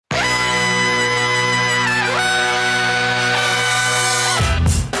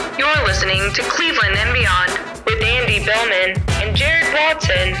listening to Cleveland and Beyond with Andy Billman and Jared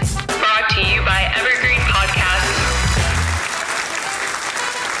Watson, brought to you by Evergreen Podcasts.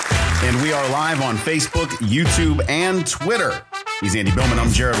 And we are live on Facebook, YouTube, and Twitter. He's Andy Billman. I'm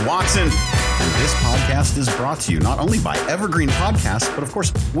Jared Watson. And this podcast is brought to you not only by Evergreen Podcasts, but of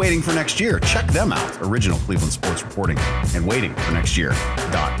course, Waiting for Next Year. Check them out. Original Cleveland sports reporting and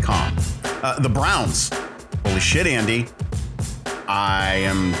waitingfornextyear.com. The Browns. Holy shit, Andy. I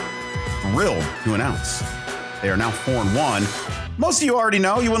am thrilled to announce they are now 4-1. Most of you already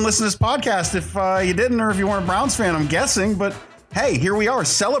know. You wouldn't listen to this podcast if you didn't, or if you weren't a Browns fan, I'm guessing. But hey, here we are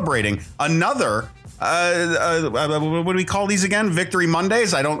celebrating another, what do we call these again? Victory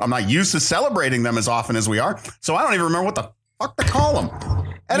Mondays? I'm not used to celebrating them as often as we are. So I don't even remember what the fuck to call them.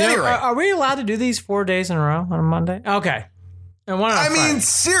 At any rate. Are we allowed to do these 4 days in a row on a Monday? Okay. And one on Friday.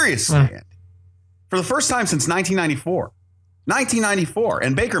 Seriously. For the first time since 1994.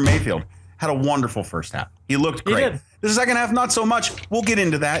 And Baker Mayfield had a wonderful first half. He looked great. He did. The second half, not so much. We'll get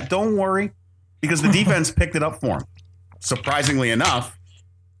into that. Don't worry. Because the defense picked it up for him. Surprisingly enough,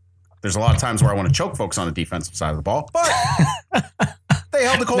 there's a lot of times where I want to choke folks on the defensive side of the ball. But they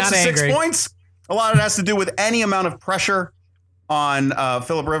held the Colts to 6 points. A lot of it has to do with any amount of pressure on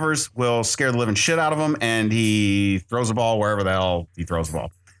Phillip Rivers will scare the living shit out of him. And he throws the ball wherever the hell he throws the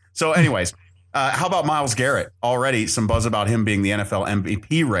ball. So anyways, how about Myles Garrett? Already some buzz about him being the NFL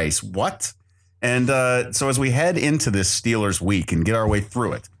MVP race. What? And so as we head into this Steelers week and get our way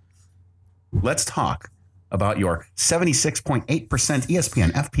through it, let's talk about your 76.8%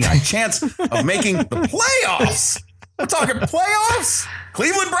 ESPN FPI chance of making the playoffs. We're talking playoffs.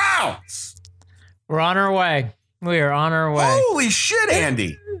 Cleveland Browns. We're on our way. We are on our way. Holy shit,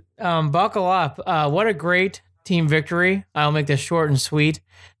 Andy. Buckle up. What a great team victory. I'll make this short and sweet.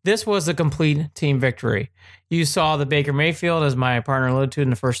 This was a complete team victory. You saw the Baker Mayfield, as my partner alluded to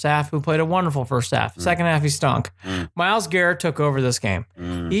in the first half, who played a wonderful first half. Second half, he stunk. Myles Garrett took over this game.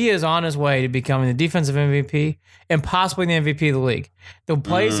 He is on his way to becoming the defensive MVP and possibly the MVP of the league. The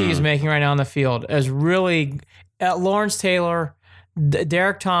plays he is making right now on the field is really Lawrence Taylor,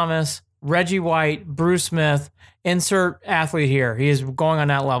 Derek Thomas, Reggie White, Bruce Smith, insert athlete here. He is going on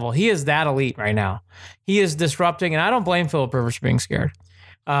that level. He is that elite right now. He is disrupting, and I don't blame Phillip Rivers for being scared.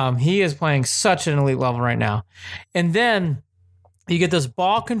 He is playing such an elite level right now. And then you get this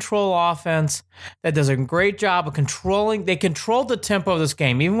ball control offense that does a great job of controlling. They controlled the tempo of this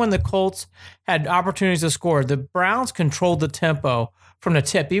game. Even when the Colts had opportunities to score, the Browns controlled the tempo from the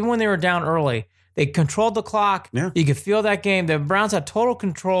tip. Even when they were down early, they controlled the clock. Yeah. You could feel that game. The Browns had total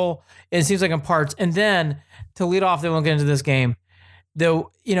control, it seems like, in parts. And then to lead off, then we'll get into this game.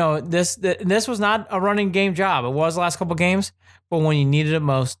 This was not a running game job. It was the last couple games. But when you needed it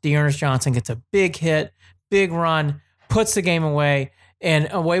most, Dearness Johnson gets a big hit, big run, puts the game away, and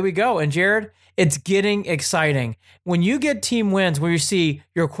away we go. And Jared, it's getting exciting. When you get team wins where you see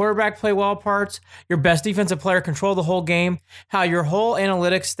your quarterback play well parts, your best defensive player control the whole game, how your whole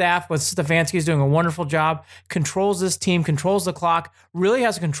analytics staff with Stefanski is doing a wonderful job, controls this team, controls the clock, really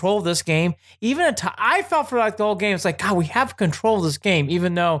has control of this game. Even I felt for like the whole game, it's like, God, we have control of this game,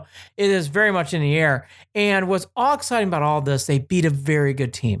 even though it is very much in the air. And what's all exciting about all this, they beat a very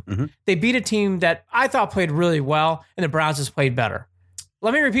good team. Mm-hmm. They beat a team that I thought played really well, and the Browns just played better.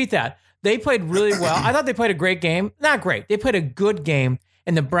 Let me repeat that. They played really well. I thought they played a great game. Not great. They played a good game,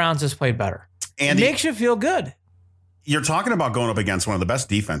 and the Browns just played better. Andy, it makes you feel good. You're talking about going up against one of the best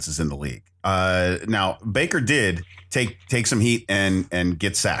defenses in the league. Now, Baker did take some heat and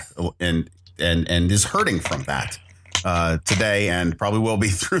get sacked and is hurting from that today and probably will be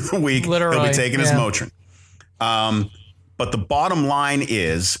through the week. Literally, he'll be taking his Motrin. But the bottom line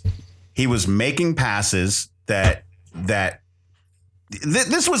is he was making passes that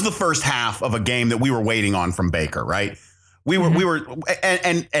this was the first half of a game that we were waiting on from Baker, right? We were,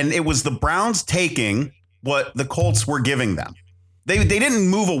 and it was the Browns taking what the Colts were giving them. They didn't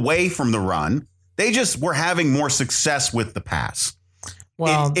move away from the run. They just were having more success with the pass.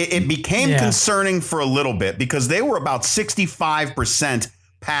 Well, it became concerning for a little bit because they were about 65%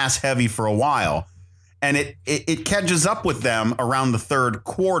 pass heavy for a while. And it catches up with them around the third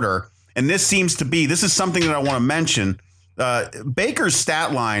quarter. And this is something that I want to mention. Baker's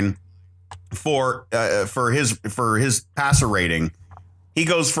stat line for his passer rating, he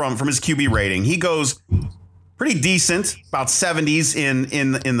goes from his QB rating, he goes pretty decent, about 70s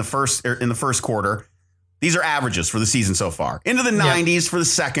in the first quarter. These are averages for the season so far. Into the 90s for the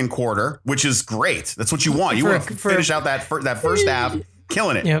second quarter, which is great. That's what you want. You want to finish out that first half,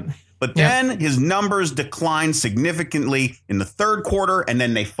 killing it. Yep. But then his numbers decline significantly in the third quarter, and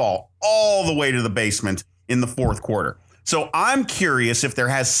then they fall all the way to the basement in the fourth quarter. So I'm curious if there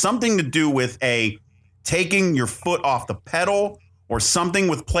has something to do with taking your foot off the pedal, or something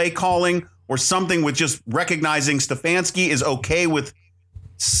with play calling, or something with just recognizing Stefanski is okay with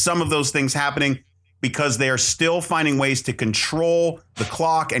some of those things happening, because they are still finding ways to control the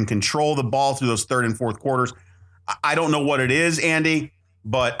clock and control the ball through those third and fourth quarters. I don't know what it is, Andy,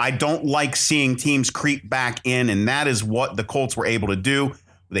 but I don't like seeing teams creep back in, and that is what the Colts were able to do.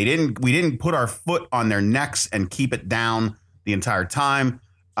 We didn't put our foot on their necks and keep it down the entire time.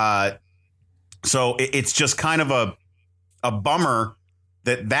 So it's just kind of a bummer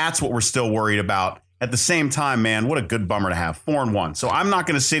that's what we're still worried about. At the same time, man, what a good bummer to have 4-1. So I'm not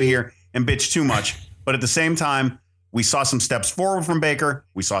going to sit here and bitch too much. But at the same time, we saw some steps forward from Baker.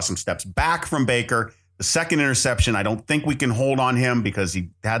 We saw some steps back from Baker. The second interception, I don't think we can hold on him because he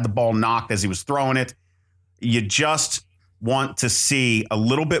had the ball knocked as he was throwing it. You just want to see a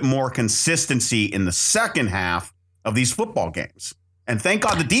little bit more consistency in the second half of these football games. And thank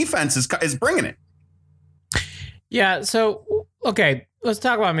God the defense is bringing it. Yeah, so, okay, let's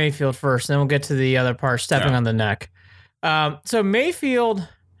talk about Mayfield first, and then we'll get to the other part, stepping on the neck. So Mayfield...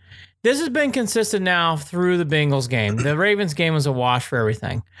 This has been consistent now through the Bengals game. The Ravens game was a wash for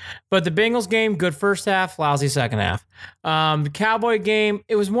everything. But the Bengals game, good first half, lousy second half. The Cowboy game,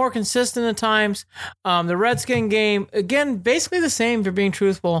 it was more consistent at times. The Redskin game, again, basically the same, if you're being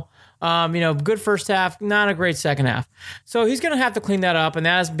truthful. Good first half, not a great second half. So he's going to have to clean that up, and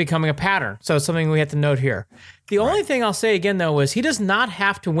that is becoming a pattern. So it's something we have to note here. The only thing I'll say again, though, is he does not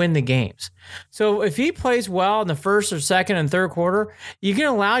have to win the games. So if he plays well in the first or second and third quarter, you can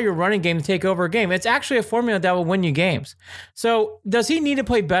allow your running game to take over a game. It's actually a formula that will win you games. So does he need to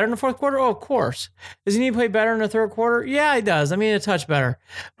play better in the fourth quarter? Oh, of course. Does he need to play better in the third quarter? Yeah, he does. I mean, a touch better.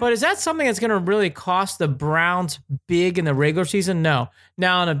 But is that something that's going to really cost the Browns big in the regular season? No.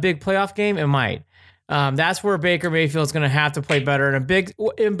 Now in a big playoff game, it might. That's where Baker Mayfield is going to have to play better and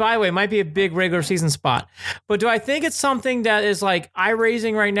by the way, it might be a big regular season spot. But do I think it's something that is like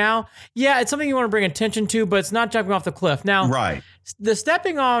eye-raising right now? Yeah, it's something you want to bring attention to, but it's not jumping off the cliff. Now, right. The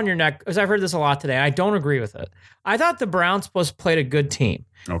stepping on your neck, because I've heard this a lot today, I don't agree with it. I thought the Browns played a good team.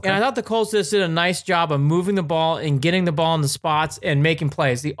 Okay. And I thought the Colts just did a nice job of moving the ball and getting the ball in the spots and making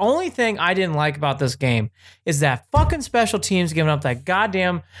plays. The only thing I didn't like about this game is that fucking special teams giving up that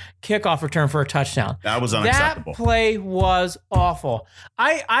goddamn kickoff return for a touchdown. That was unacceptable. That play was awful.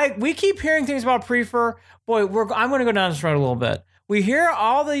 We keep hearing things about Prefer. Boy, I'm going to go down this road a little bit. We hear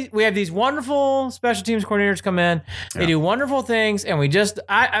we have these wonderful special teams coordinators come in. They do wonderful things, and it's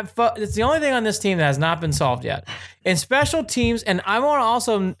the only thing on this team that has not been solved yet. In special teams, and I want to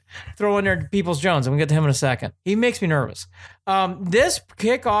also throw in there Peoples-Jones, and we'll get to him in a second. He makes me nervous. This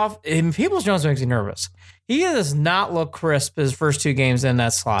kickoff, Peoples-Jones makes me nervous. He does not look crisp his first two games in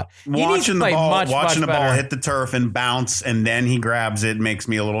that slot. Watching the ball hit the turf and bounce, and then he grabs it makes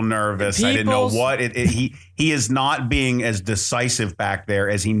me a little nervous. I didn't know what he is not being as decisive back there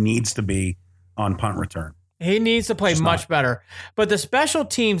as he needs to be on punt return. He needs to play much better. But the special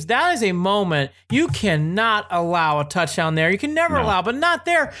teams, that is a moment you cannot allow a touchdown there. You can never allow, but not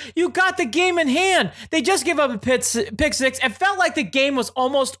there. You got the game in hand. They just give up a pick six. It felt like the game was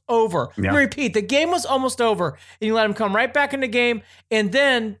almost over. Yeah. Let me repeat, the game was almost over. And you let him come right back in the game. And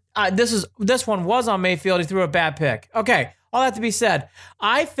then this one was on Mayfield. He threw a bad pick. Okay. All that to be said,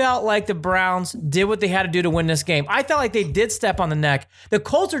 I felt like the Browns did what they had to do to win this game. I felt like they did step on the neck. The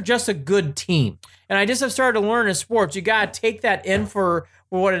Colts are just a good team. And I just have started to learn in sports, you got to take that in for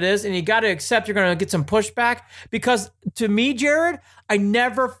what it is, and you got to accept you're going to get some pushback. Because to me, Jared, I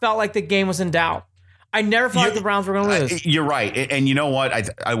never felt like the game was in doubt. I never felt like the Browns were going to lose. You're right. And you know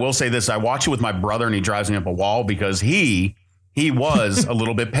what? I will say this. I watch it with my brother, and he drives me up a wall because he was a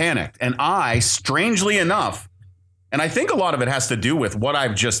little bit panicked. And I, strangely enough, and I think a lot of it has to do with what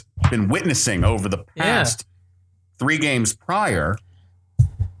I've just been witnessing over the past 3 games prior.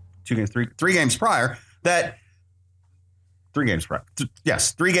 3 games prior that 3 games prior.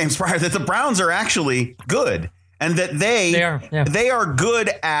 Yes, 3 games prior that the Browns are actually good, and that they are good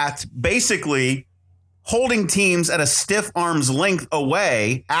at basically holding teams at a stiff arm's length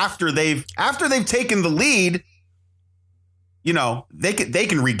away after they've taken the lead. You know, they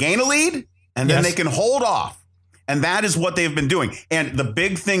can regain a lead and then they can hold off. And that is what they've been doing. And the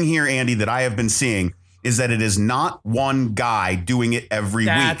big thing here, Andy, that I have been seeing is that it is not one guy doing it every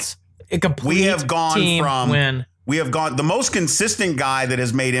week. A complete the most consistent guy that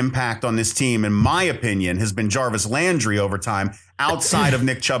has made impact on this team, in my opinion, has been Jarvis Landry over time, outside of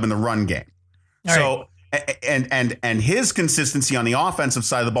Nick Chubb in the run game. And his consistency on the offensive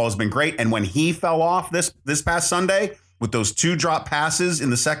side of the ball has been great. And when he fell off this past Sunday with those 2 drop passes in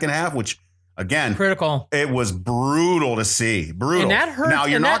the second half, which Again, critical. It was brutal to see. Brutal. And that hurt. Now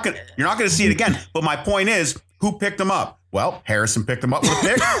you're not gonna see it again. But my point is, who picked him up? Well, Harrison picked him up with a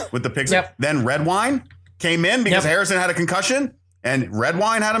pick, with the picks. Yep. Then Redwine came in because Harrison had a concussion, and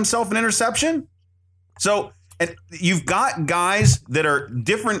Redwine had himself an interception. So and you've got guys that are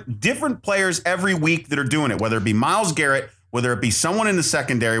different players every week that are doing it, whether it be Myles Garrett, whether it be someone in the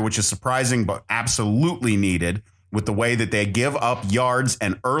secondary, which is surprising but absolutely needed with the way that they give up yards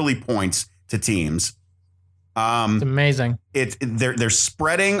and early points to teams. It's amazing. They're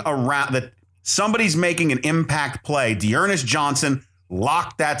spreading around that somebody's making an impact play. Dearness Johnson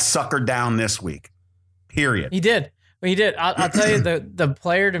locked that sucker down this week. Period. He did. I'll tell you the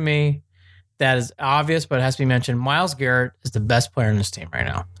player to me that is obvious, but it has to be mentioned. Myles Garrett is the best player in this team right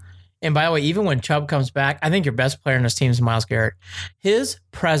now. And by the way, even when Chubb comes back, I think your best player in this team is Myles Garrett. His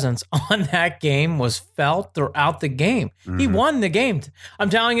presence on that game was felt throughout the game. Mm-hmm. He won the game. I'm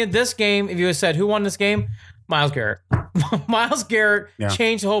telling you, this game, if you had said who won this game, Myles Garrett. Myles Garrett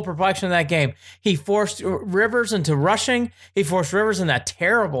changed the whole complexion of that game. He forced Rivers into rushing. He forced Rivers in that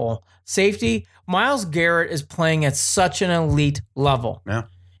terrible safety. Myles Garrett is playing at such an elite level. Yeah.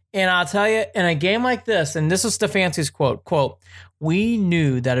 And I'll tell you, in a game like this, and this is Stefanski's quote, we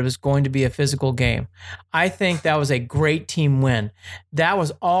knew that it was going to be a physical game. I think that was a great team win. That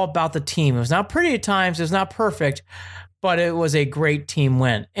was all about the team. It was not pretty at times. It was not perfect, but it was a great team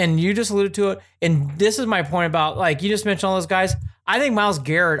win. And you just alluded to it. And this is my point about, like, you just mentioned all those guys. I think Myles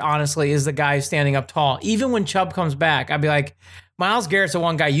Garrett, honestly, is the guy who's standing up tall. Even when Chubb comes back, I'd be like, Myles Garrett's the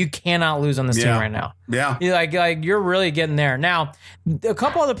one guy you cannot lose on this team right now. Yeah. You're really getting there. Now, a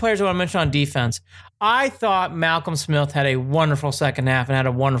couple other players I want to mention on defense. I thought Malcolm Smith had a wonderful second half and had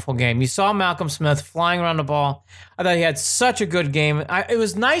a wonderful game. You saw Malcolm Smith flying around the ball. I thought he had such a good game. It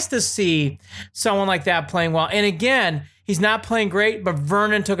was nice to see someone like that playing well. And again, he's not playing great, but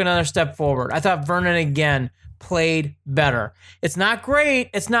Vernon took another step forward. I thought Vernon, again, played better. It's not great.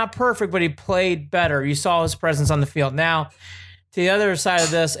 It's not perfect, but he played better. You saw his presence on the field. Now, to the other side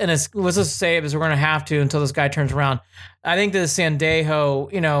of this, and let's just say it because we're going to have to until this guy turns around. I think the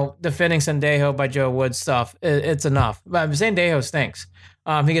Sandejo, defending Sandejo by Joe Woods stuff, it's enough. But Sandejo stinks.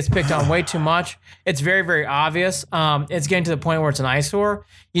 He gets picked on way too much. It's very, very obvious. It's getting to the point where it's an eyesore.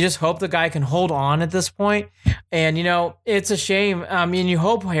 You just hope the guy can hold on at this point. And, it's a shame. I mean, you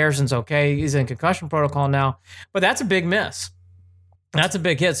hope Harrison's okay. He's in concussion protocol now. But that's a big miss. That's a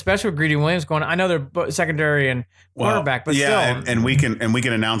big hit, especially with Greedy Williams going. I know they're secondary and quarterback, but still. And we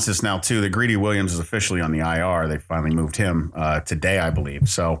can announce this now too. That Greedy Williams is officially on the IR. They finally moved him today, I believe.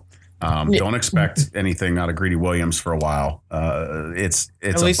 So don't expect anything out of Greedy Williams for a while. It's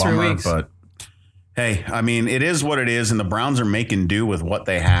at a least bummer, 3 weeks. But hey, I mean, it is what it is, and the Browns are making do with what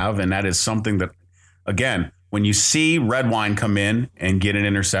they have, and that is something that, again, when you see Redwine come in and get an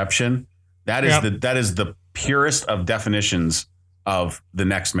interception, that is the purest of definitions of the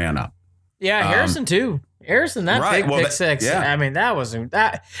next man up. Yeah, Harrison too. Harrison, big pick six. Yeah. I mean, that was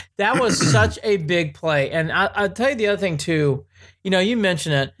such a big play. And I'll tell you the other thing too. You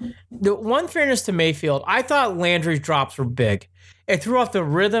mentioned it. The one fairness to Mayfield, I thought Landry's drops were big. It threw off the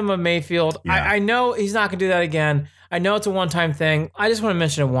rhythm of Mayfield. Yeah. I know he's not going to do that again. I know it's a one-time thing. I just want to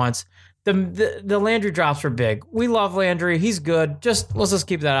mention it once. The Landry drops were big. We love Landry. He's good. Let's just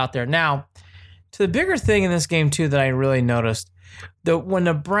keep that out there. Now, to the bigger thing in this game too that I really noticed. When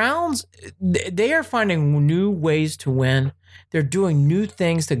the Browns, they are finding new ways to win. They're doing new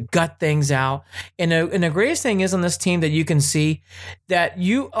things to gut things out. And the greatest thing is on this team that you can see that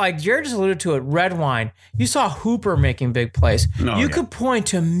like Jared just alluded to it, Redwine. You saw Hooper making big plays. You could point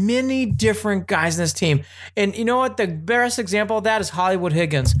to many different guys in this team. And you know what? The best example of that is Hollywood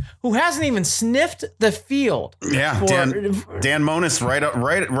Higgins, who hasn't even sniffed the field. Yeah, Dan Monis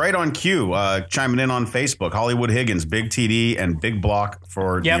right on cue, chiming in on Facebook. Hollywood Higgins, big TD and big block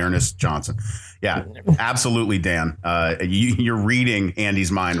for Dearness Johnson. Yeah, absolutely, Dan. You're reading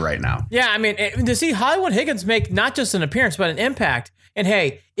Andy's mind right now. Yeah, I mean, to see Hollywood Higgins make not just an appearance, but an impact. And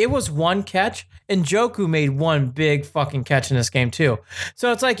hey, it was one catch, and Njoku made one big fucking catch in this game too.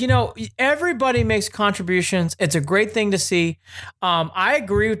 So it's like, everybody makes contributions. It's a great thing to see. I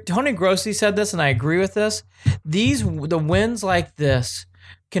agree. Tony Grossi said this, and I agree with this. The wins like this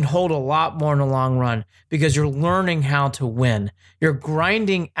can hold a lot more in the long run because you're learning how to win. You're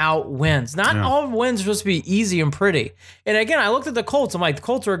grinding out wins. Not all wins are supposed to be easy and pretty. And again, I looked at the Colts. I'm like, the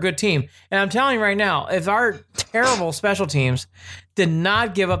Colts are a good team. And I'm telling you right now, if our terrible special teams did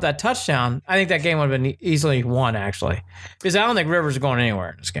not give up that touchdown, I think that game would have been easily won, actually. Because I don't think Rivers is going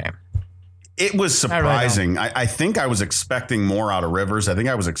anywhere in this game. It was surprising. I think I was expecting more out of Rivers. I think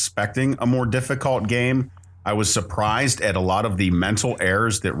I was expecting a more difficult game. I was surprised at a lot of the mental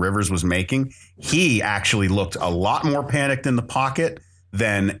errors that Rivers was making. He actually looked a lot more panicked in the pocket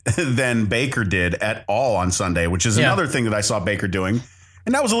than Baker did at all on Sunday, which is another thing that I saw Baker doing.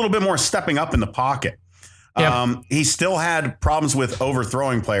 And that was a little bit more stepping up in the pocket. Yep. He still had problems with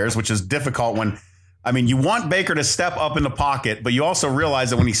overthrowing players, which is difficult when, you want Baker to step up in the pocket, but you also realize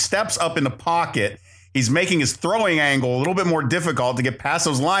that when he steps up in the pocket, he's making his throwing angle a little bit more difficult to get past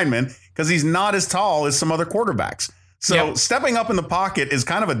those linemen because he's not as tall as some other quarterbacks. So stepping up in the pocket is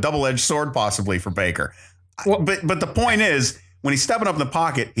kind of a double-edged sword possibly for Baker. Well, but the point is, when he's stepping up in the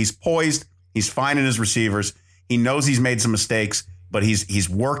pocket, he's poised, he's finding his receivers, he knows he's made some mistakes, but he's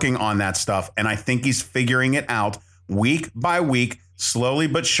working on that stuff, and I think he's figuring it out week by week, slowly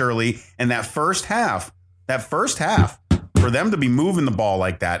but surely. And that first half, for them to be moving the ball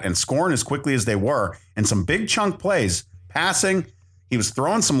like that and scoring as quickly as they were, and some big chunk plays, passing, he was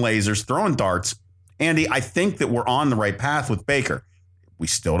throwing some lasers, throwing darts. Andy, I think that we're on the right path with Baker. We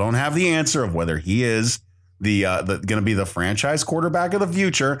still don't have the answer of whether he is the going to be the franchise quarterback of the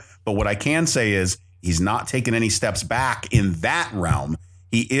future, but what I can say is he's not taking any steps back in that realm.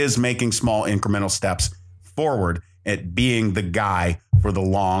 He is making small incremental steps forward at being the guy for the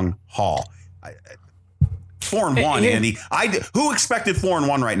long haul. 4-1, Andy. Who expected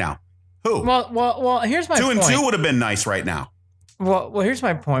 4-1 right now? Who? Well. Here's my point. 2-2 would have been nice right now. Well, here's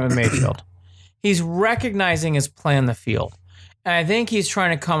my point with Mayfield. He's recognizing his play on the field. And I think he's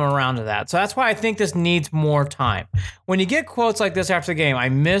trying to come around to that. So that's why I think this needs more time. When you get quotes like this after the game, I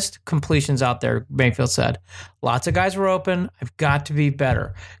missed completions out there, Mayfield said. Lots of guys were open. I've got to be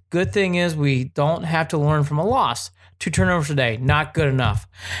better. Good thing is we don't have to learn from a loss. 2 turnovers today, not good enough.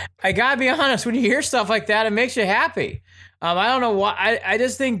 I got to be honest, when you hear stuff like that, it makes you happy. I don't know why. I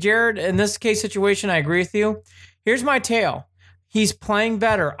just think Jared, in this case situation, I agree with you. Here's my tale. He's playing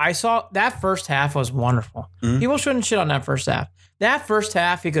better. I saw that first half was wonderful. Mm-hmm. People shouldn't shit on that first half. That first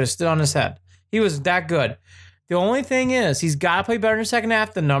half, he could have stood on his head. He was that good. The only thing is, he's got to play better in the second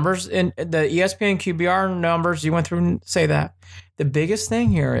half. The numbers in the ESPN QBR numbers, you went through and say that. The biggest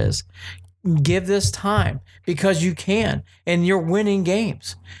thing here is give this time because you can, and you're winning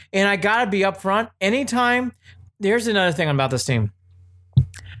games. And I got to be upfront. Anytime, there's another thing about this team.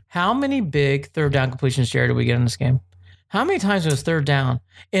 How many big third down completions, Jared, did we get in this game? How many times was third down?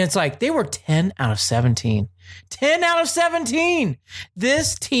 And it's like they were 10 out of 17. 10 out of 17.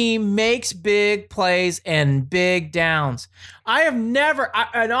 This team makes big plays and big downs. I have never,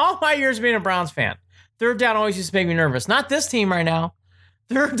 in all my years being a Browns fan, third down always used to make me nervous. Not this team right now.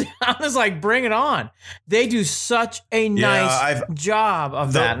 Third down is like, bring it on. They do such a nice job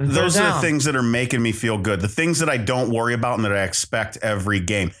of that. Those are the things that are making me feel good. The things that I don't worry about and that I expect every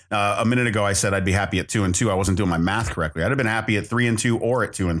game. A minute ago, I said I'd be happy at 2-2. I wasn't doing my math correctly. I'd have been happy at 3-2 or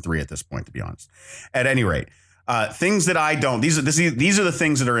at 2-3 at this point, to be honest. At any rate, things that I don't. These are the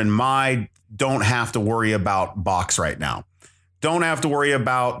things that are in my don't have to worry about box right now. Don't have to worry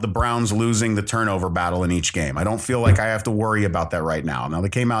about the Browns losing the turnover battle in each game. I don't feel like I have to worry about that right now. Now, they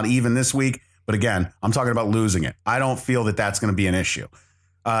came out even this week, but again, I'm talking about losing it. I don't feel that that's going to be an issue.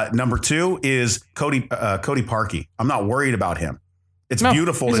 Number 2 is Cody Parkey. I'm not worried about him. It's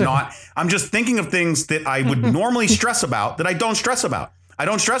beautiful to not. I'm just thinking of things that I would normally stress about that I don't stress about. I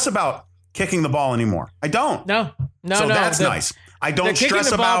don't stress about kicking the ball anymore. I don't. No. So that's nice. I don't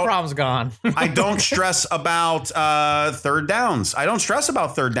stress about problem's gone. I don't stress about third downs. I don't stress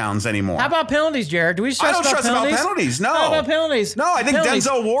about third downs anymore. How about penalties, Jared? Do we stress about penalties? I don't stress about penalties. No. How about penalties? No, I think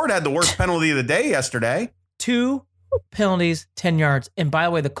Denzel Ward had the worst penalty of the day yesterday. 2 penalties, 10 yards. And by the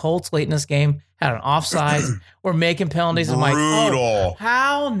way, the Colts late in this game had an offside. We're making penalties. I'm like, oh,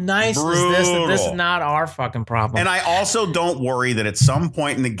 how nice is this that this is not our fucking problem? And I also don't worry that at some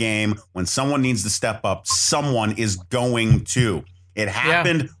point in the game, when someone needs to step up, someone is going to. It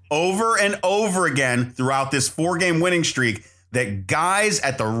happened over and over again throughout this 4-game winning streak that guys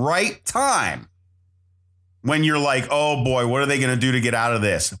at the right time, when you're like, oh boy, what are they going to do to get out of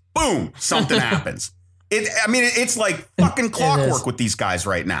this? Boom, something happens. It's like fucking clockwork with these guys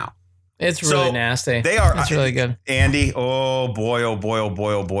right now. It's really nasty. They are. It's really good. Andy, oh boy. I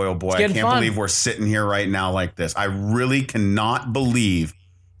can't believe we're sitting here right now like this. I really cannot believe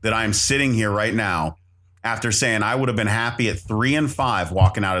that I'm sitting here right now after saying I would have been happy at 3-5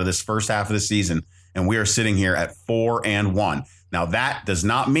 walking out of this first half of the season, and we are sitting here at 4-1. Now, that does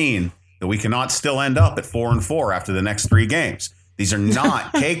not mean that we cannot still end up at 4-4 after the next 3 games. These are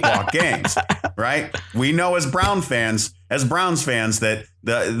not cakewalk games, right? We know as Browns fans that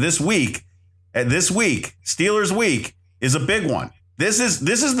this week, Steelers week is a big one. This is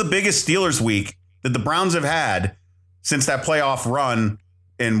the biggest Steelers week that the Browns have had since that playoff run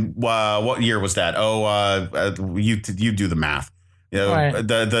in what year was that? You do the math. You know, Right.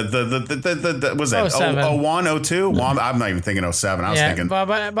 the was that 07. 01, 02? Well, I'm not even thinking 07. I was thinking. But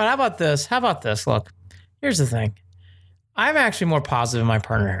how about this? How about this? Look, here's the thing. I'm actually more positive in my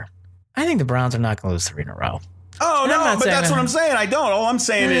partner here. I think the Browns are not going to lose 3 in a row. Oh, And I'm no, not but saying that's that. what I'm saying. I don't. All I'm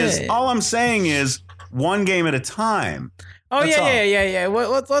saying is one game at a time. Oh, That's yeah.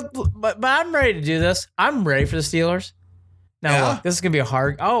 But I'm ready to do this. I'm ready for the Steelers. Now, Yeah? look, this is going to be a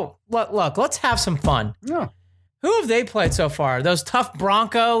hard. Oh, look, let's have some fun. Yeah. Who have they played so far? Those tough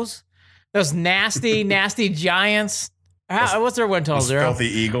Broncos? Those nasty, nasty Giants? What's their win total? 0? Filthy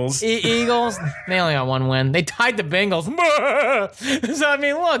Eagles. Eagles, they only got 1 win. They tied the Bengals. So, I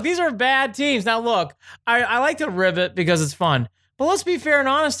mean, look, these are bad teams. Now, look, I like to rib it because it's fun. But let's be fair and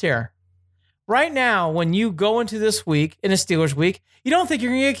honest here. Right now, when you go into this week, in a Steelers week, you don't think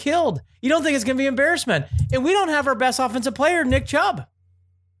you're going to get killed. You don't think it's going to be embarrassment. And we don't have our best offensive player, Nick Chubb.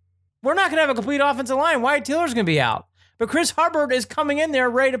 We're not going to have a complete offensive line. Wyatt Taylor's going to be out. But Chris Hubbard is coming in there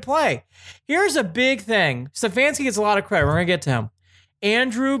ready to play. Here's a big thing. Stefanski gets a lot of credit. We're going to get to him.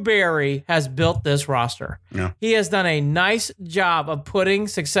 Andrew Berry has built this roster. Yeah. He has done a nice job of putting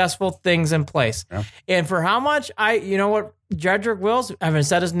successful things in place. Yeah. And for how much you know what, Jedrick Wills, I haven't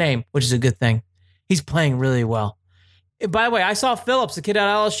said his name, which is a good thing. He's playing really well. And by the way, I saw Phillips, the kid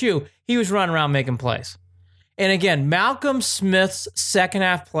out of LSU. He was running around making plays. And again, Malcolm Smith's second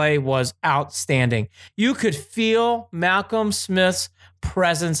half play was outstanding. You could feel Malcolm Smith's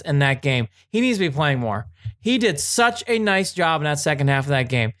presence in that game. He needs to be playing more. He did such a nice job in that second half of that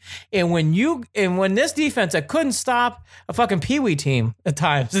game. And when this defense that couldn't stop a fucking peewee team at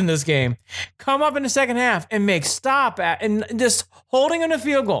times in this game, come up in the second half and make stop at and just holding them to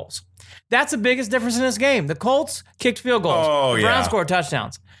field goals. That's the biggest difference in this game. The Colts kicked field goals. Oh, the Browns yeah. scored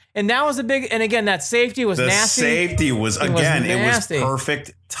touchdowns. And that was a big, and again, that safety was nasty. The safety was, It was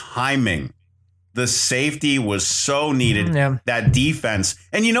perfect timing. The safety was so needed. Yeah. That defense.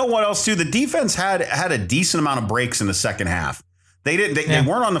 And you know what else, too? The defense had a decent amount of breaks in the second half. They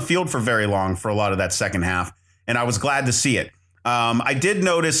weren't on the field for very long for a lot of that second half. And I was glad to see it. I did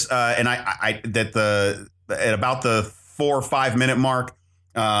notice, that at about the 4 or 5 minute mark,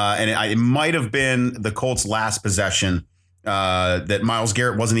 it might have been the Colts' last possession, that Myles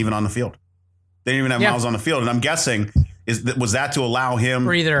Garrett wasn't even on the field. They didn't even have Myles on the field. And I'm guessing, was that to allow him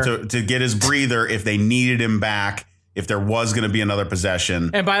to get his breather if they needed him back, if there was going to be another possession.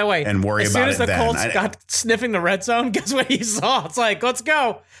 And by the way, and worry as about soon as it the then. Colts got sniffing the red zone, guess what he saw? It's like, let's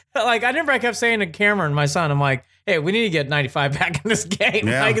go. Like, I remember I kept saying to Cameron, my son, I'm like, hey, we need to get 95 back in this game.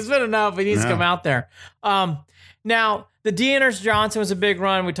 Yeah. Like, it's been enough. He needs to come out there. Now, the Deaners Johnson was a big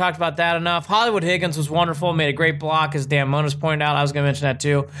run. We talked about that enough. Hollywood Higgins was wonderful, made a great block, as Dan Monas pointed out. I was going to mention that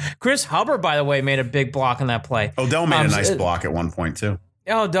too. Chris Hubbard, by the way, made a big block in that play. Odell made a nice block at one point too.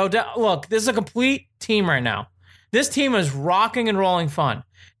 Oh, look, this is a complete team right now. This team is rocking and rolling fun.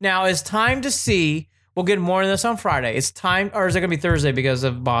 Now, it's time to see. We'll get more into this on Friday. It's time, or is it going to be Thursday because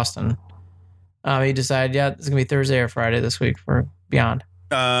of Boston? He decided, it's going to be Thursday or Friday this week for Beyond.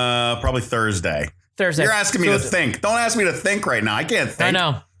 Probably Thursday. You're asking me to think. Don't ask me to think right now. I can't think. I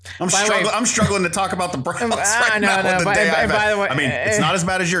know. I'm struggling to talk about the Browns right now. And by the way, I mean, it's not as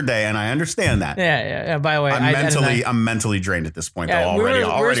bad as your day, and I understand that. Yeah. By the way, I'm mentally drained at this point. Yeah, though,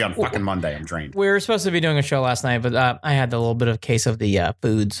 already on fucking Monday, I'm drained. We were supposed to be doing a show last night, but I had a little bit of case of the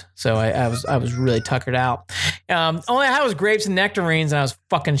foods, so I was really tuckered out. Only I had was grapes and nectarines, and I was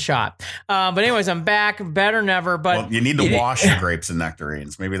fucking shot. But anyways, I'm back, better than ever. But you need to wash your grapes and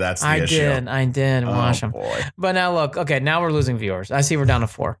nectarines. Maybe that's the issue. I did wash them. Boy. But now look, okay, now we're losing viewers. I see we're down to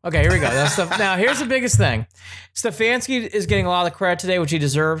 4. Okay, here we go. Now here's the biggest thing. Stefanski is getting a lot of credit today, which he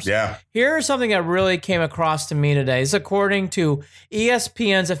deserves. Yeah. Here's something that really came across to me today. It's according to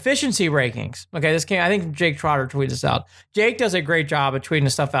ESPN's efficiency rankings. Okay, I think Jake Trotter tweeted this out. Jake does a great job of tweeting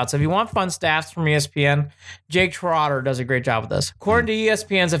this stuff out. So if you want fun stats from ESPN, Jake Trotter does a great job with this. According to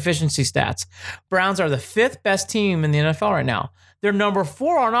ESPN's efficiency stats, Browns are the 5th best team in the NFL right now. They're number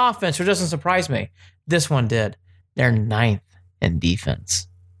 4 on offense, which doesn't surprise me. This one did. They're 9th in defense.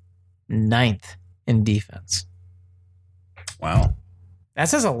 9th in defense. Wow. That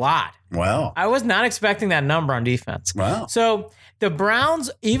says a lot. Wow. I was not expecting that number on defense. Wow. So the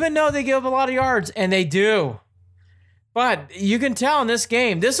Browns, even though they give up a lot of yards, and they do, but you can tell in this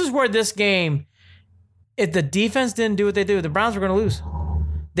game, this is where this game, if the defense didn't do what they do, the Browns were going to lose.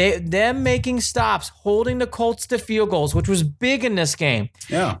 Them making stops, holding the Colts to field goals, which was big in this game.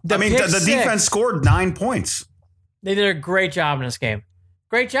 Yeah. The defense scored 9 points. They did a great job in this game.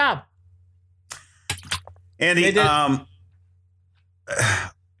 Great job. Andy,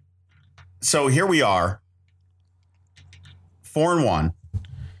 so here we are, 4-1.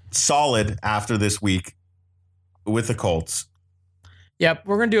 solid after this week with the Colts. Yep,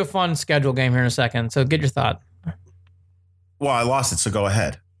 we're gonna do a fun schedule game here in a second. So get your thought. Well, I lost it, so go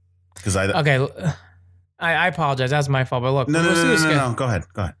ahead. Okay, I apologize. That's my fault. But look, No. Go ahead.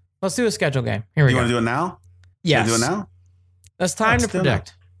 Let's do a schedule game. Here we go. You want to do it now? Yes. You do it now? It's time to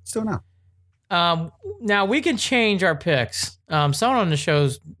predict. Let's do it now. Now we can change our picks. Someone on the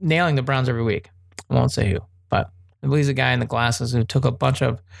show's nailing the Browns every week. I won't say who, but I believe he's a guy in the glasses who took a bunch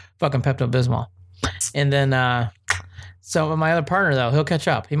of fucking Pepto-Bismol. And then, so my other partner though, he'll catch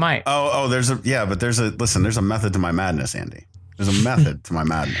up. He might. There's a method to my madness, Andy. There's a method to my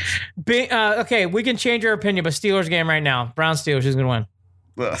madness. Okay, we can change our opinion, but Steelers game right now. Browns Steelers, who's gonna win?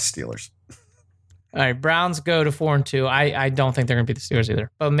 Steelers. All right, Browns go to 4-2. I don't think they're gonna beat the Steelers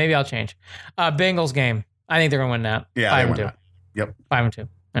either, but maybe I'll change. Bengals game. I think they're gonna win that. Yeah, 5-2. Yep. 5-2.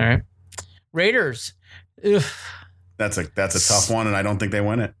 All right. Raiders. Ugh. That's a tough one, and I don't think they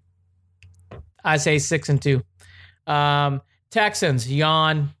win it. I say 6-2. Texans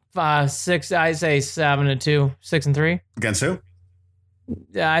yawn 6. I say 7-2. 6-3. Against who?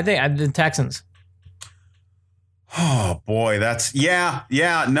 I think the Texans. Oh boy, that's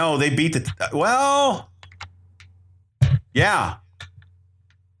no, they beat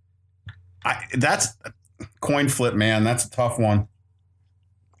that's coin flip, man. That's a tough one.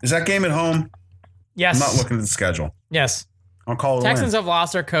 Is that game at home? Yes. I'm not looking at the schedule. Yes. I'll call it. Texans have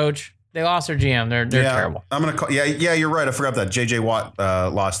lost their coach. They lost their GM. They're terrible. I'm gonna call. Yeah, you're right. I forgot that JJ Watt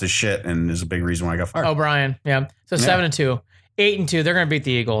lost his shit and is a big reason why I got fired. O'Brien. Yeah. So 7-2, 8-2. They're gonna beat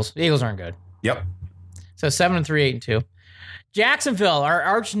the Eagles. The Eagles aren't good. Yep. So 7-3, 8-2. Jacksonville, our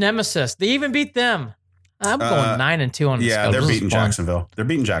arch nemesis. They even beat them. I'm going 9-2 on the schedule. They're beating Jacksonville. They're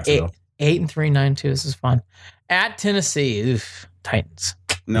beating Jacksonville. 8-3, 9-2. This is fun. At Tennessee, Titans.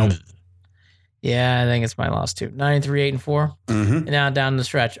 Nope. Yeah, I think it's my loss too. 9-3, 8-4. Mm-hmm. And now down the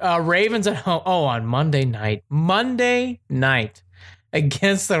stretch. Ravens at home. Oh, on Monday night. Monday night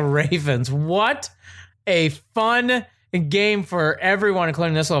against the Ravens. What a fun game for everyone,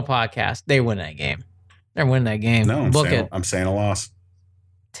 including this little podcast. They win that game. They're winning that game. No, I'm saying a loss.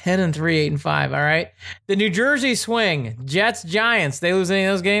 10-3, 8-5. All right. The New Jersey swing. Jets, Giants. They lose any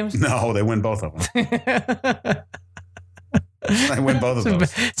of those games? No, they win both of them. I win both of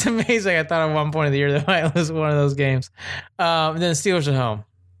those. It's amazing. I thought at one point of the year they might lose one of those games. And then Steelers at home.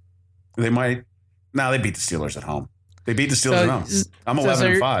 They might. No, they beat the Steelers at home. They beat the Steelers at home. I'm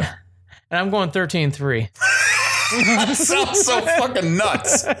 11-5. And I'm going 13-3. That sounds so fucking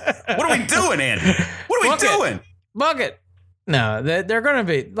nuts. What are we doing, Andy? What are we doing? Bucket. No, they're going to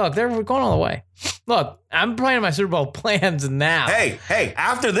be. Look, they're going all the way. Look, I'm playing my Super Bowl plans now. Hey,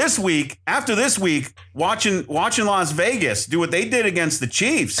 after this week, watching Las Vegas do what they did against the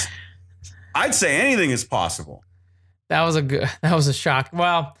Chiefs, I'd say anything is possible. That was a shock.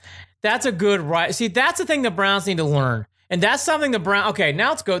 Well, that's a good right. See, that's the thing the Browns need to learn. And that's something okay,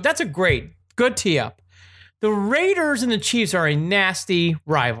 now let's go. That's a good tee up. The Raiders and the Chiefs are a nasty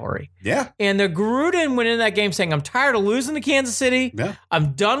rivalry. Yeah. And the Gruden went into that game saying, I'm tired of losing to Kansas City. Yeah.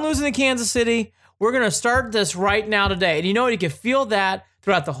 I'm done losing to Kansas City. We're going to start this right now today. And you know what? You can feel that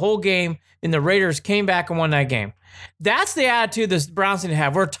throughout the whole game. And the Raiders came back and won that game. That's the attitude the Browns need to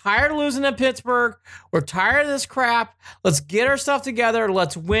have. We're tired of losing to Pittsburgh. We're tired of this crap. Let's get our stuff together.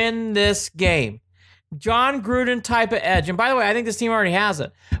 Let's win this game. John Gruden type of edge. And by the way, I think this team already has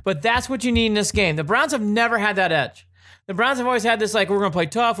it. But that's what you need in this game. The Browns have never had that edge. The Browns have always had this, we're going to play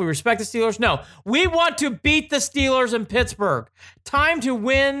tough. We respect the Steelers. No, we want to beat the Steelers in Pittsburgh. Time to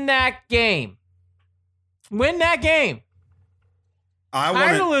win that game. Win that game.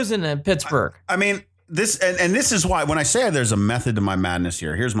 Tired of losing in Pittsburgh. I mean, this is why when I say there's a method to my madness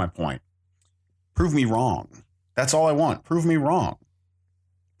here, here's my point. Prove me wrong. That's all I want. Prove me wrong.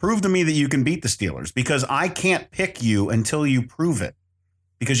 Prove to me that you can beat the Steelers because I can't pick you until you prove it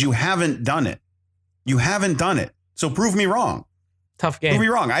because you haven't done it. You haven't done it. So prove me wrong. Tough game. Prove me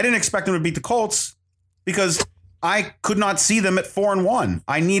wrong. I didn't expect them to beat the Colts because I could not see them at 4-1.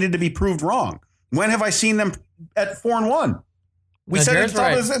 I needed to be proved wrong. When have I seen them at 4-1? We said it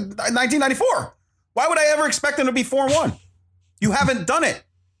was 1994. Why would I ever expect them to be 4-1? You haven't done it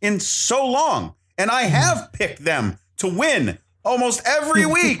in so long. And I have picked them to win almost every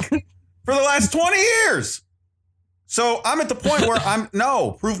week for the last 20 years. So I'm at the point where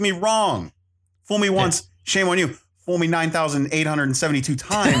prove me wrong. Fool me once, shame on you. Fool me 9,872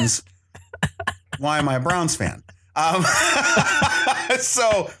 times. Why am I a Browns fan?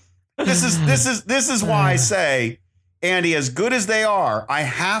 So this is why I say, Andy, as good as they are, I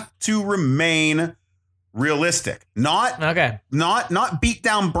have to remain realistic. Not beat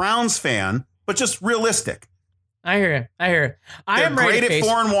down Browns fan, but just realistic. I hear you. They're am ready great to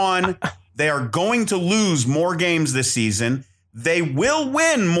at 4-1. They are going to lose more games this season. They will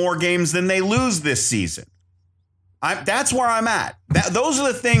win more games than they lose this season. That's where I'm at. Those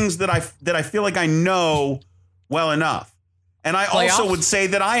are the things that I feel like I know well enough. And I also would say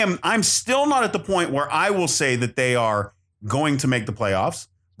that I'm still not at the point where I will say that they are going to make the playoffs,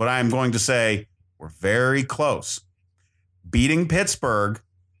 but I am going to say we're very close. Beating Pittsburgh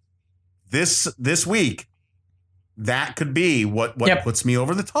this week, that could be what puts me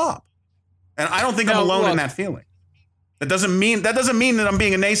over the top. And I don't think I'm alone in that feeling. That doesn't mean that I'm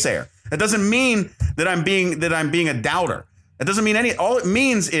being a naysayer. That doesn't mean that I'm being a doubter. That doesn't mean all it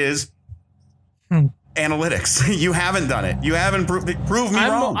means is analytics. You haven't done it. You haven't proved me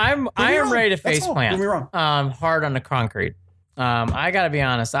wrong. I am ready to face plant. Prove me wrong. Hard on the concrete. I got to be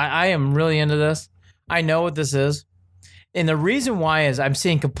honest. I am really into this. I know what this is. And the reason why is I'm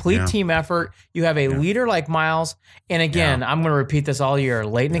seeing complete team effort. You have a leader like Miles. And again, I'm going to repeat this all year.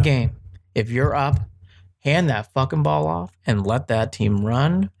 Late in the game, if you're up, hand that fucking ball off and let that team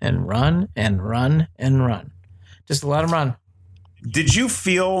run and run and run and run. Just let them run. Did you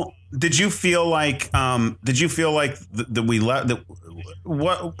feel like that we let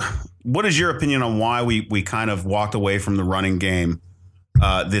what is your opinion on why we kind of walked away from the running game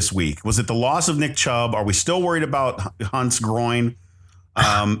this week? Was it the loss of Nick Chubb? Are we still worried about Hunt's groin?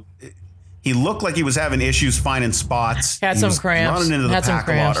 He looked like he was having issues finding spots. Had some cramps. Running into the pack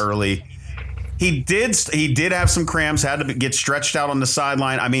a lot early. He did have some cramps. Had to get stretched out on the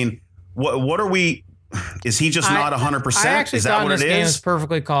sideline. I mean, what are we? Is he just not 100%? I actually is that thought what this it game is? is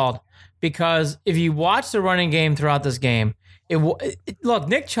perfectly called because if you watch the running game throughout this game, look,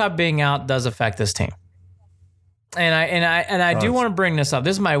 Nick Chubb being out does affect this team, and I do want to bring this up.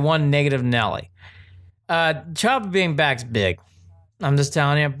 This is my one negative Nelly. Chubb being back's big. I'm just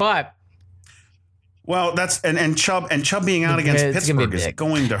telling you, but that's and Chubb being out against Pittsburgh is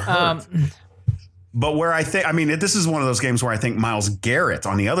going to hurt. But where this is one of those games where I think Myles Garrett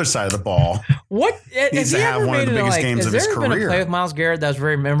on the other side of the ball needs to have one of the biggest games of his career. Has there been a play with Myles Garrett that was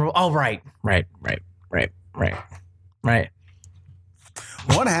very memorable? Oh, right. What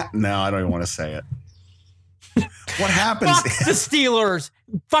happened? No, I don't even want to say it. What happens? Fuck the Steelers.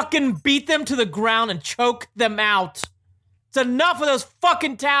 Fucking beat them to the ground and choke them out. It's enough of those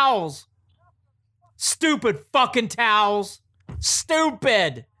fucking towels. Stupid fucking towels.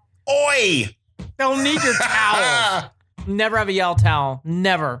 Stupid. Oi! Don't need your towels. Never have a yellow towel.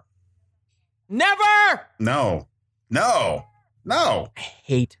 Never. Never! No. I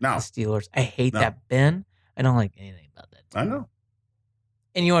hate the Steelers. I hate that Ben. I don't like anything about that team. I know.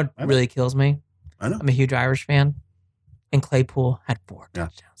 And you know what really kills me? I know. I'm a huge Irish fan. And Claypool had 4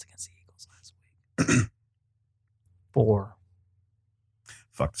 touchdowns against the Eagles last week. 4.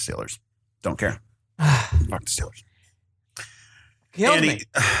 Fuck the Steelers. Don't care. Fuck the Steelers. Kills me.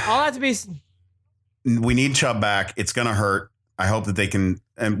 All that to be... We need Chubb back. It's going to hurt. I hope that they can,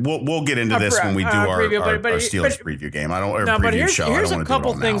 and we'll get into this when we do our Steelers preview game. Here's a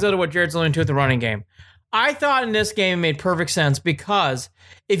couple things out of what Jared's alluding to with the running game. I thought in this game it made perfect sense because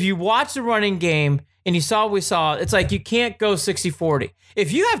if you watch the running game and you saw what we saw, it's like you can't go 60-40.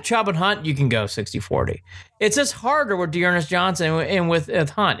 If you have Chubb and Hunt, you can go 60-40. It's just harder with Dearness Johnson and with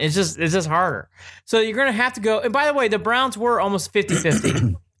Hunt. It's just harder. So you're going to have to go. And by the way, the Browns were almost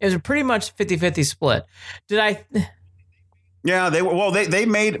 50-50. It was a pretty much 50-50 split. Yeah, they were. Well, they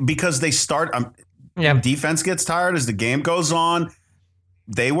made because they start. Defense gets tired as the game goes on.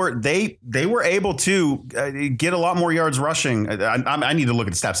 They were able to get a lot more yards rushing. I need to look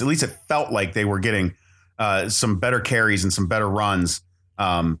at the stats. At least it felt like they were getting some better carries and some better runs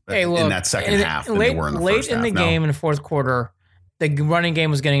in that second half than they were in the first half. Late in the game in the fourth quarter, the running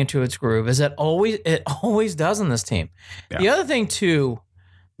game was getting into its groove, as it always does in this team. Yeah. The other thing too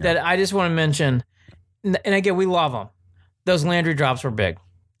that I just want to mention, and again, we love them. Those Landry drops were big.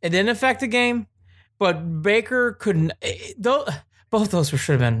 It didn't affect the game, but Baker couldn't. Both those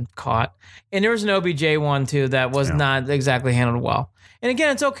should have been caught. And there was an OBJ one, too, that was not exactly handled well. And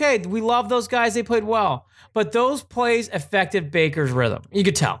again, it's okay. We love those guys. They played well. But those plays affected Baker's rhythm. You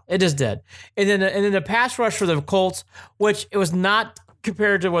could tell. It just did. And then the pass rush for the Colts, which it was not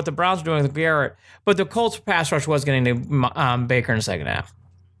compared to what the Browns were doing with Garrett, but the Colts pass rush was getting to Baker in the second half.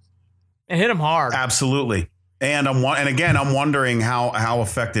 And hit him hard. Absolutely. And I'm wondering how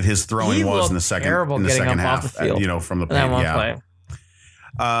affected his throwing was in the second half. From the play.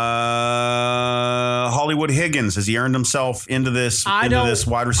 Hollywood Higgins, has he earned himself into this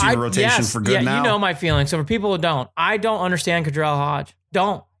wide receiver rotation for good now? You know my feelings. So for people who don't, I don't understand Cadrell Hodge.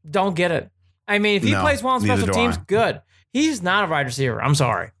 Don't get it. I mean, if he plays well in special teams, good. He's not a wide receiver. I'm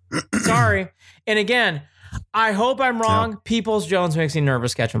sorry. And again, I hope I'm wrong. Peoples-Jones makes me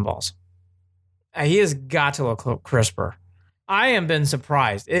nervous catching balls. He has got to look crisper. I am been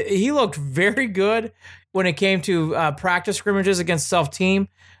surprised. He looked very good when it came to practice scrimmages against self-team.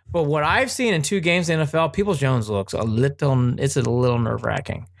 But what I've seen in 2 games in the NFL, Peoples-Jones looks a little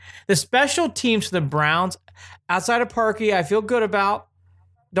nerve-wracking. The special teams for the Browns, outside of Parkey, I feel good about.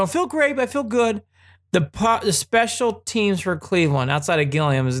 Don't feel great, but I feel good. The special teams for Cleveland, outside of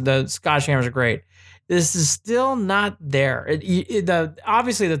Gilliam, the Scottish Hammers are great. This is still not there.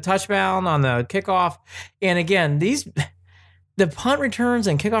 Obviously, the touchdown on the kickoff, and again, the punt returns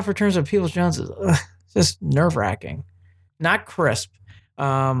and kickoff returns of Peoples-Jones is just nerve-wracking, not crisp.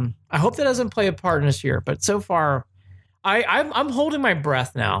 I hope that doesn't play a part in this year, but so far, I'm holding my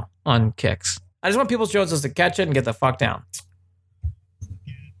breath now on kicks. I just want Peoples-Jones to catch it and get the fuck down.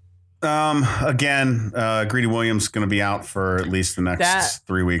 Again, Greedy Williams going to be out for at least the next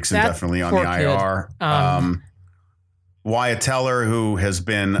 3 weeks and definitely on the IR. Wyatt Teller, who has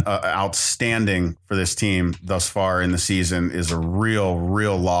been outstanding for this team thus far in the season, is a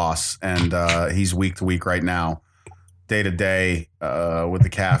real loss. And he's week to week right now, day to day, with the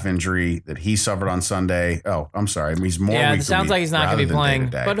calf injury that he suffered on Sunday. Oh, I'm sorry. He's more week to week. Yeah, it sounds like he's not going to be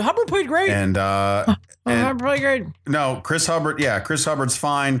playing. But Hubbard played great. And Hubbard played great. No, Chris Hubbard's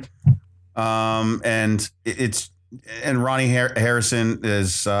fine. And Ronnie Harrison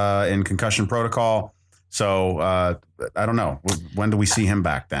is in concussion protocol. So I don't know. When do we see him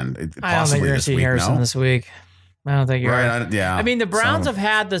back then? I don't think you're going to see Harrison this week. I don't think you're right. I mean, the Browns have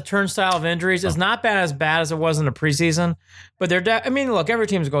had the turnstile of injuries. It's not as bad as it was in the preseason, but they're. Look, every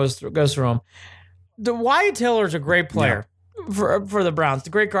team goes through them. The Wyatt Taylor is a great player for the Browns, the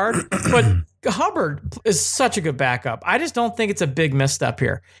great guard, but Hubbard is such a good backup. I just don't think it's a big misstep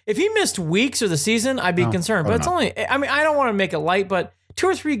here. If he missed weeks of the season, I'd be concerned. But it's only. I don't want to make it light, but 2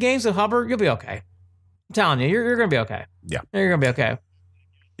 or 3 games with Hubbard, you'll be okay. I'm telling you, you're going to be okay. Yeah, you're going to be okay.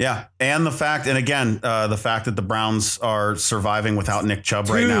 Yeah, and the fact that the Browns are surviving without Nick Chubb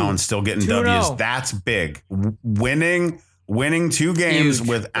right now and still getting W's, that's big. Winning 2 games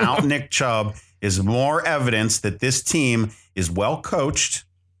without Nick Chubb is more evidence that this team is well coached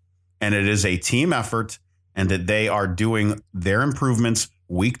and it is a team effort and that they are doing their improvements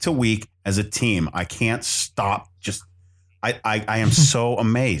week to week as a team. I can't stop. I am so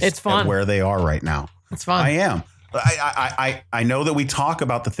amazed at where they are right now. It's fun. I am. I know that we talk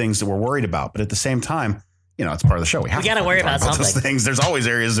about the things that we're worried about, but at the same time, it's part of the show. We got to worry about something. Those things. There's always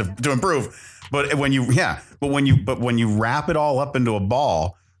areas to improve. But when you wrap it all up into a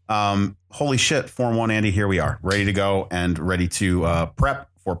ball, holy shit, 4-1, Andy, here we are, ready to go and ready to prep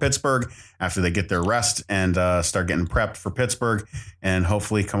for Pittsburgh after they get their rest and start getting prepped for Pittsburgh and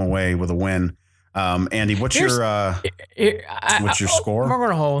hopefully come away with a win. Andy, what's your score? We're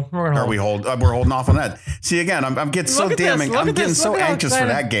going to hold. We're holding off on that. See, again, I'm getting so anxious for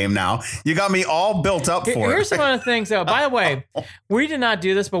that game now. You got me all built up for it. Here's some of the things, though. By the way, we did not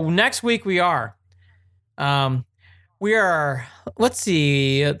do this, but next week we are. Let's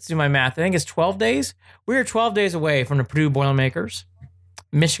see. Let's do my math. I think it's 12 days. We are 12 days away from the Purdue Boilermakers,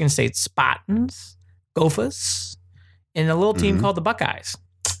 Michigan State Spartans, Gophers, and a little team called the Buckeyes.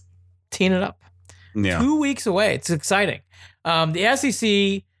 Teeing it up. Yeah. 2 weeks away. It's exciting. The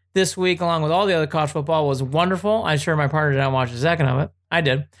SEC this week, along with all the other college football, was wonderful. I'm sure my partner did not watch a second of it. I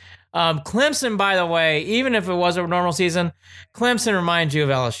did. Clemson, by the way, even if it was a normal season, Clemson reminds you of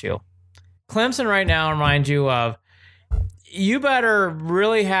LSU. Clemson right now reminds you of, you better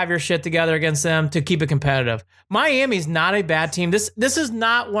really have your shit together against them to keep it competitive. Miami's not a bad team. This is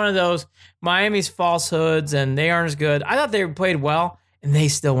not one of those Miami's falsehoods and they aren't as good. I thought they played well and they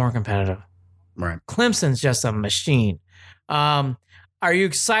still weren't competitive. Right. Clemson's just a machine. Are you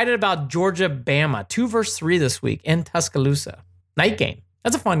excited about Georgia-Bama? 2 versus 3 this week in Tuscaloosa. Night game.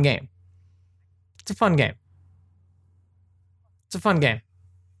 That's a fun game. It's a fun game.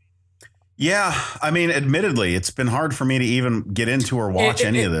 Yeah, admittedly, it's been hard for me to even get into or watch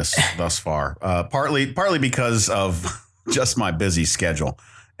any of this thus far. Partly because of just my busy schedule,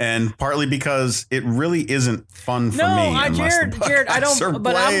 and partly because it really isn't fun for me. Jared, I don't.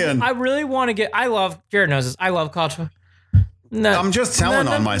 But I really want to get. Jared knows this. I love college. No, I'm just telling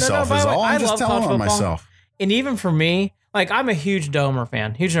on myself. Is all. I'm just telling on myself. And even for me, I'm a huge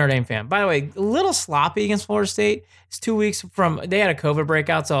Notre Dame fan. By the way, a little sloppy against Florida State. It's 2 weeks they had a COVID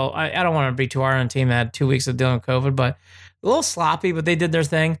breakout, so I don't want to be too hard on a team that had 2 weeks of dealing with COVID, but a little sloppy, but they did their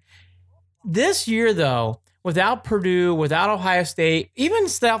thing. This year, though, without Purdue, without Ohio State, even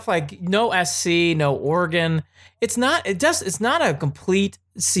stuff like no SC, no Oregon, it's not a complete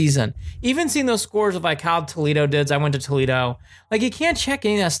season. Even seeing those scores of like how Toledo did, I went to Toledo, like you can't check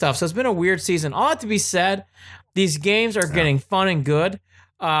any of that stuff. So it's been a weird season. All that to be said, these games are getting fun and good.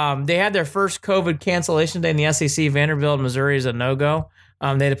 They had their first COVID cancellation day in the SEC. Vanderbilt, Missouri is a no-go.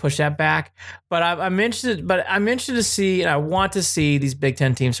 They had to push that back. But I'm interested. But I'm interested to see, and I want to see these Big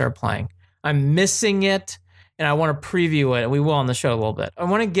Ten teams start playing. I'm missing it, and I want to preview it. We will on the show a little bit. I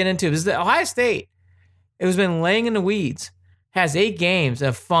want to get into it. This is the Ohio State. It has been laying in the weeds. Has 8 games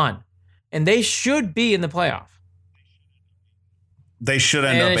of fun, and they should be in the playoff. They should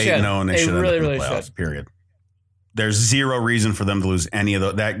end up 8-0, and they should really, end up in the playoffs. Should. Period. There's zero reason for them to lose any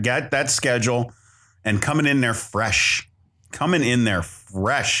of that schedule, and coming in there fresh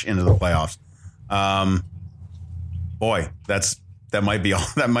into the playoffs. Boy, that might be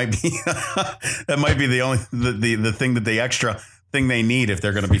the only the thing that the extra thing they need if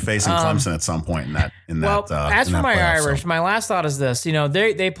they're going to be facing Clemson at some point as for my Irish, my last thought is this: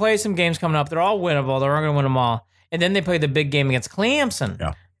 they play some games coming up. They're all winnable. They're all going to win them all, and then they play the big game against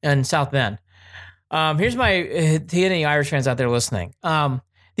Clemson in South Bend. Here's to any Irish fans out there listening.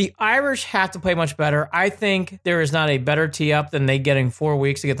 The Irish have to play much better. I think there is not a better tee up than they getting 4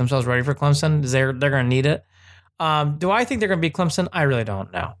 weeks to get themselves ready for Clemson. They're going to need it. Do I think they're going to beat Clemson? I really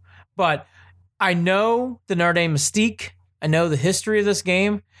don't know. But I know the Notre Dame mystique. I know the history of this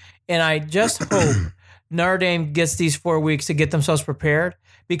game. And I just hope Notre Dame gets these 4 weeks to get themselves prepared,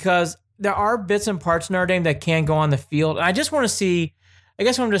 because there are bits and parts of Notre Dame that can go on the field. And I just want to see, I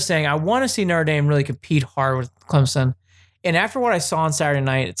guess what I'm just saying, I want to see Notre Dame really compete hard with Clemson. And after what I saw on Saturday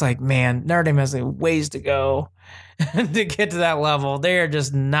night, it's like, man, Notre Dame has ways to go to get to that level. They are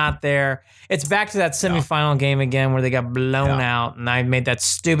just not there. It's back to that semifinal game again where they got blown out, and I made that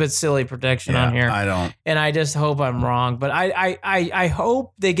stupid, silly prediction on here. I don't. And I just hope I'm wrong. But I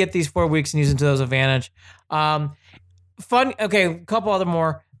hope they get these 4 weeks and use them to those advantage. Fun. Okay, a couple other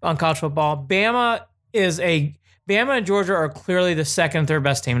more on college football. Bama and Georgia are clearly the second and third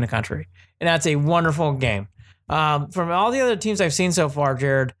best team in the country. And that's a wonderful game. From all the other teams I've seen so far,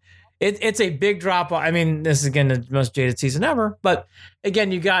 Jared, it's a big drop. I mean, this is, again, the most jaded season ever. But,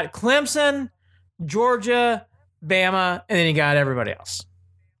 again, you got Clemson, Georgia, Bama, and then you got everybody else.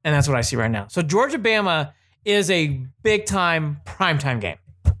 And that's what I see right now. So Georgia-Bama is a big-time, primetime game.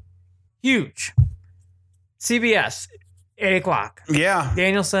 Huge. CBS, 8 o'clock. Yeah.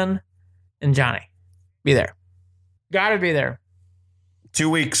 Danielson and Johnny. Be there. Got to be there. 2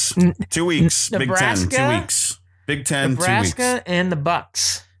 weeks. 2 weeks. Nebraska, Big Ten. 2 weeks. Big Ten. Nebraska 2 weeks. and the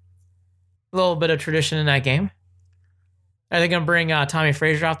Bucks. A little bit of tradition in that game. Are they going to bring Tommy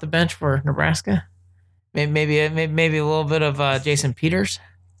Frazier off the bench for Nebraska? Maybe a little bit of Jason Peters.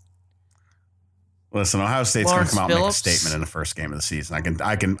 Listen, Ohio State's going to come out and make a statement in the first game of the season. I can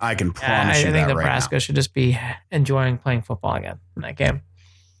promise you that right now. I think Nebraska should just be enjoying playing football again in that game.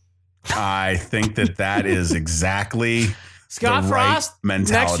 I think that is exactly Scott the Frost right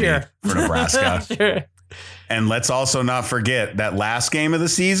mentality next year for Nebraska. Sure. And let's also not forget that last game of the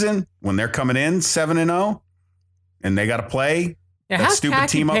season when they're coming in 7-0 and they got to play that stupid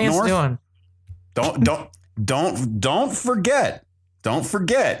team up north. Don't forget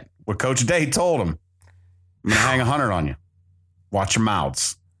what Coach Day told him. I'm going to hang 100 on you. Watch your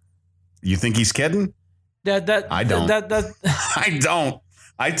mouths. You think he's kidding? I don't. I don't.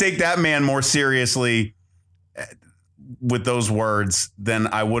 I take that man more seriously with those words than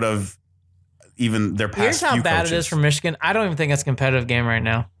I would have even their past few coaches. Here's how bad it is for Michigan. I don't even think it's a competitive game right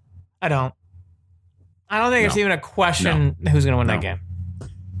now. I don't think it's even a question who's going to win that game.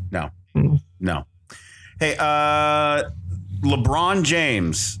 No. Hey, LeBron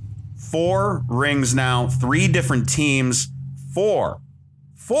James, 4 rings now, 3 different teams, 4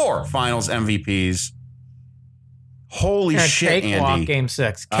 finals MVPs. Holy shit, cakewalk, Andy. Game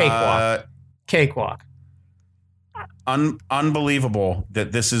 6. Cakewalk. Unbelievable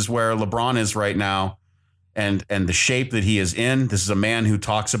that this is where LeBron is right now and the shape that he is in. This is a man who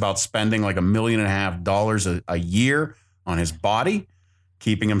talks about spending like $1.5 million a year on his body,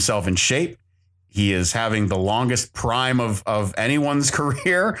 keeping himself in shape. He is having the longest prime of anyone's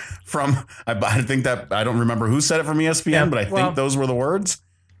career from, I think that, I don't remember who said it from ESPN, but I think those were the words.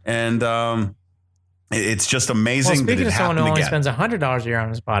 And it's just amazing that it happened again. Speaking of someone who only spends $100 a year on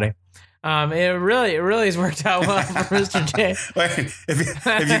his body, it really has worked out well for Mr. J.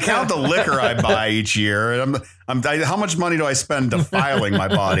 If you count the liquor I buy each year, how much money do I spend defiling my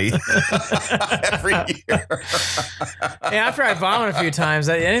body every year? After I vomit a few times,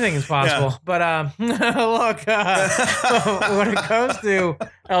 anything is possible. Yeah. But look, when it comes to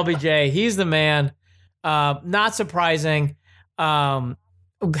LBJ, he's the man. Not surprising.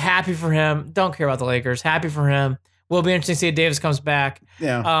 Happy for him. Don't care about the Lakers. Happy for him. Will be interesting to see if Davis comes back.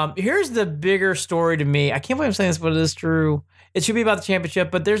 Yeah. Here's the bigger story to me. I can't believe I'm saying this, but it is true. It should be about the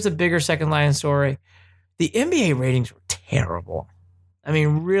championship, but there's a bigger second line story. The NBA ratings were terrible. I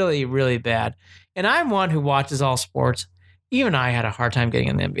mean, really, really bad. And I'm one who watches all sports. Even I had a hard time getting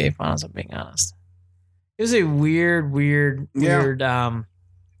in the NBA finals, I'm being honest. It was a weird.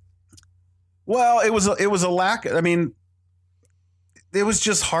 Well, it was a lack. I mean, it was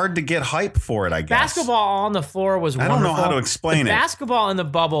just hard to get hype for it, I guess. Basketball on the floor was wonderful. I don't know how to explain it. Basketball in the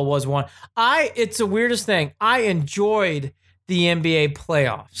bubble was one. It's the weirdest thing. I enjoyed the NBA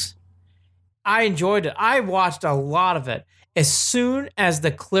playoffs. I enjoyed it. I watched a lot of it. As soon as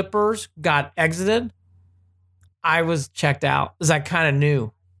the Clippers got exited, I was checked out because I kind of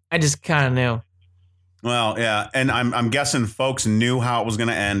knew. I just kind of knew. Well, yeah, and I'm guessing folks knew how it was going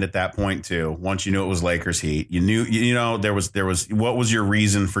to end at that point too. Once you knew it was Lakers Heat, you knew there was what was your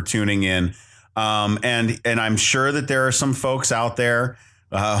reason for tuning in, and I'm sure that there are some folks out there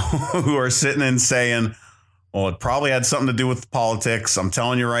who are sitting and saying, "Well, it probably had something to do with politics." I'm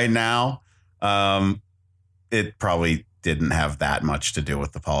telling you right now, it probably didn't have that much to do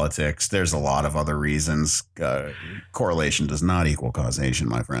with the politics. There's a lot of other reasons. Correlation does not equal causation,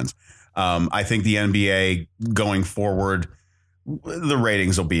 my friends. I think the NBA going forward, the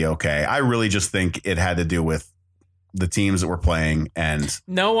ratings will be okay. I really just think it had to do with the teams that were playing and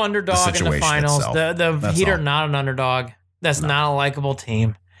no underdog in the finals. Itself. The Heat are not an underdog. That's not a likable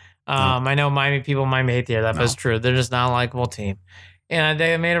team. I know Miami people might hate to hear that, but it's true. They're just not a likable team, and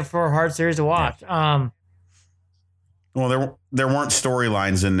they made it for a hard series to watch. Yeah. Well, there weren't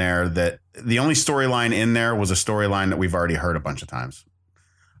storylines in there. That the only storyline in there was a storyline that we've already heard a bunch of times.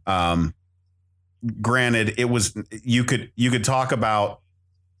 Granted, it was you could talk about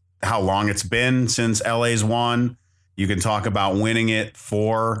how long it's been since LA's won. You can talk about winning it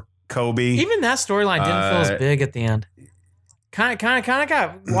for Kobe. Even that storyline didn't feel as big at the end. Kind of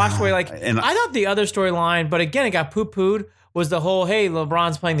got washed away. Like I thought the other storyline, but again, it got poo-pooed. Was the whole hey,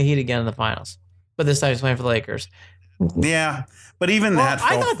 LeBron's playing the Heat again in the finals, but this time he's playing for the Lakers. Yeah, but even that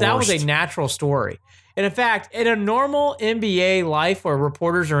I thought forced. that was a natural story. And in fact, in a normal NBA life where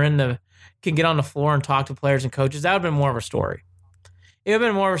reporters can get on the floor and talk to players and coaches, that would have been more of a story. It would have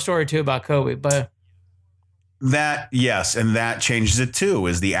been more of a story too about Kobe, but that yes, and that changes it too.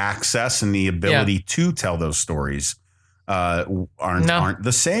 Is the access and the ability to tell those stories aren't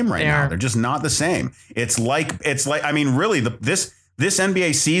the same right now. They're just not the same. It's like I mean, really, this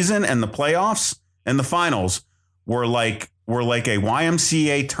NBA season and the playoffs and the finals were like a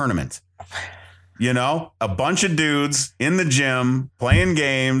YMCA tournament. You know, a bunch of dudes in the gym playing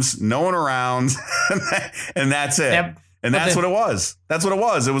games, no one around, and that's it. Yep. And that's what it was. That's what it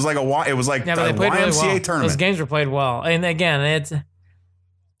was. It was like a YMCA really well. tournament. Those games were played well. And again, it's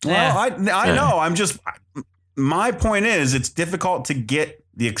I know. I'm just my point is it's difficult to get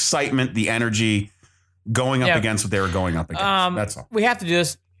the excitement, the energy going up against what they were going up against. That's all. We have to do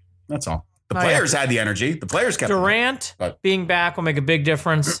this. That's all. The players had the energy. The players kept Durant being back will make a big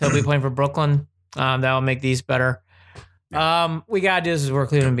difference. He'll be playing for Brooklyn. That will make these better. We got to do this as we're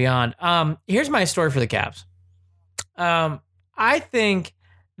Cleveland and beyond. Here's my story for the Cavs. I think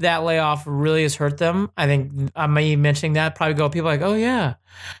that layoff really has hurt them. I think me mentioning that probably people like, oh yeah,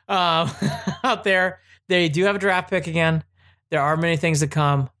 out there. They do have a draft pick again. There are many things to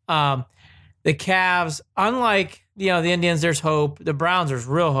come. The Cavs, unlike the Indians, there's hope. The Browns, there's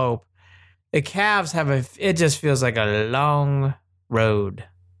real hope. The Cavs it just feels like a long road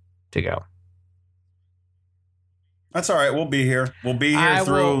to go. That's all right. We'll be here. We'll be here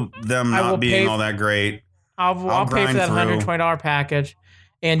through them not being all that great. I'll pay for that $120 package.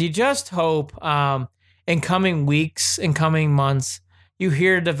 And you just hope in coming weeks, in coming months, you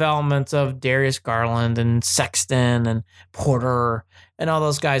hear developments of Darius Garland and Sexton and Porter and all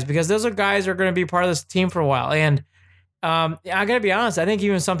those guys, because those are guys who are going to be part of this team for a while. And I got to be honest, I think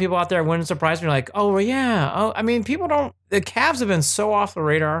even some people out there wouldn't surprise me like, oh, well, yeah. Oh, I mean, the Cavs have been so off the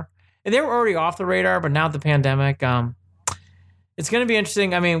radar. And they were already off the radar, but now with the pandemic, it's going to be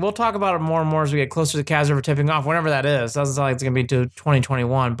interesting. I mean, we'll talk about it more and more as we get closer to the Cavs ever tipping off, whenever that is. Doesn't sound like it's going to be to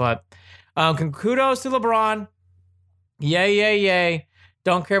 2021, but kudos to LeBron. Yay.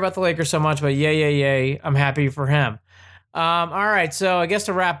 Don't care about the Lakers so much, but yay. I'm happy for him. All right, so I guess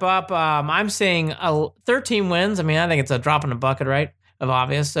to wrap up, I'm saying 13 wins. I mean, I think it's a drop in the bucket, right?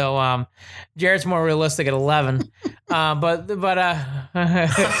 obvious. So Jared's more realistic at 11. But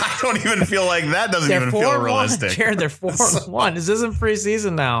I don't even feel like that doesn't even feel realistic. Jared, they're 4-1. This isn't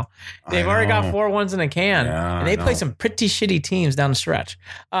preseason now. They've already got 4 wins in a can. Yeah, and they play some pretty shitty teams down the stretch.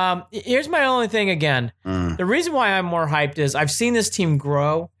 Here's my only thing again. The reason why I'm more hyped is I've seen this team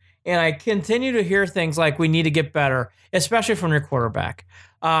grow, and I continue to hear things like we need to get better, especially from your quarterback.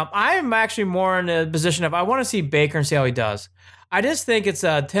 I am actually more in a position of I want to see Baker and see how he does. I just think it's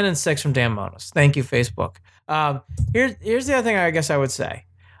 10-6 from Dan Monis. Thank you, Facebook. Here's the other thing I guess I would say.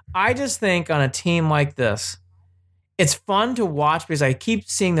 I just think on a team like this, it's fun to watch because I keep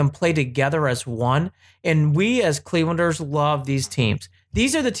seeing them play together as one. And we as Clevelanders love these teams.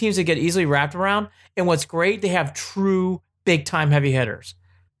 These are the teams that get easily wrapped around. And what's great, they have true big-time heavy hitters.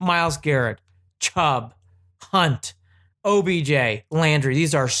 Myles Garrett, Chubb, Hunt, OBJ, Landry.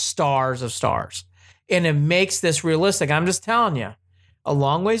 These are stars of stars. And it makes this realistic. I'm just telling you, a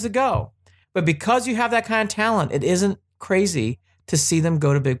long ways to go. But because you have that kind of talent, it isn't crazy to see them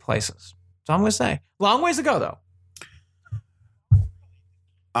go to big places. So I'm going to say, long ways to go, though.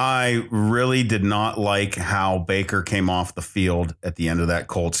 I really did not like how Baker came off the field at the end of that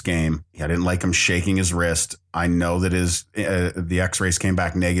Colts game. I didn't like him shaking his wrist. I know that the x-rays came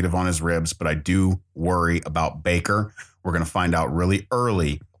back negative on his ribs, but I do worry about Baker. We're going to find out really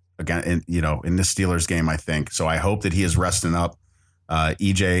early again in this Steelers game, I think. So I hope that he is resting up.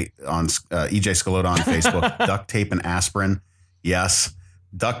 EJ Scalota on Facebook, duct tape and aspirin. Yes.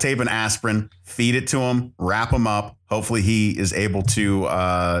 Duct tape and aspirin, feed it to him, wrap him up. Hopefully he is able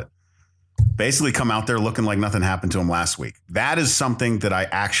to basically come out there looking like nothing happened to him last week. That is something that I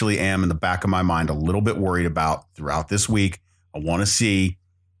actually am in the back of my mind a little bit worried about throughout this week. I want to see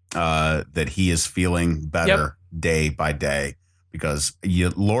that he is feeling better day by day because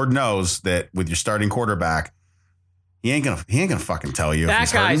Lord knows that with your starting quarterback, he ain't gonna fucking tell you. That if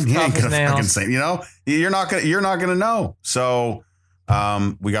he's guy's hurting. He ain't tough gonna as fucking say. You're not gonna know. So.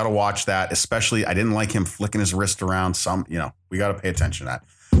 We got to watch that, especially I didn't like him flicking his wrist around. We got to pay attention to that.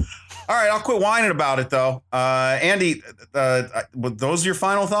 All right, I'll quit whining about it though. Andy, were those your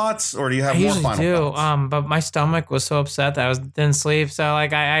final thoughts, or do you have more final thoughts? But my stomach was so upset that I didn't sleep. So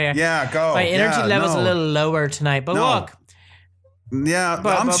like go. My energy level's a little lower tonight. But look,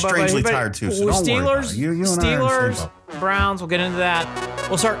 I'm strangely tired too. So don't worry about it. Steelers, Browns. We'll get into that.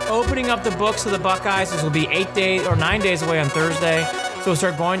 We'll start opening up the books of the Buckeyes. This will be 8 days or 9 days away on Thursday. So we'll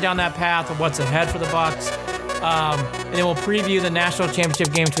start going down that path of what's ahead for the Bucs. And then we'll preview the national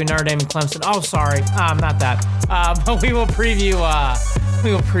championship game between Notre Dame and Clemson. Oh, sorry, not that. But we will preview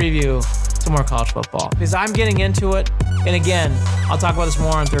some more college football because I'm getting into it. And again, I'll talk about this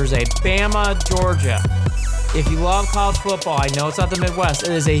more on Thursday. Bama, Georgia. If you love college football, I know it's not the Midwest.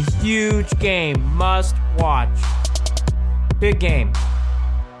 It is a huge game. Must watch. Big game.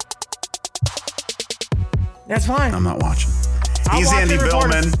 That's fine. I'm not watching. He's Andy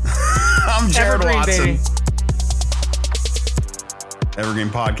Billman. I'm Jared Watson. Baby. Evergreen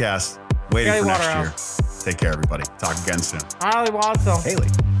Podcast. Waiting Kelly for Waterhouse. next year. Take care, everybody. Talk again soon. Hi, Watson.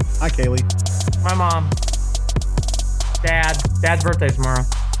 Kaylee. Hi, Kaylee. My mom. Dad's birthday tomorrow.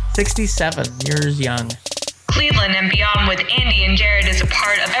 67 years young. Cleveland and Beyond with Andy and Jared is a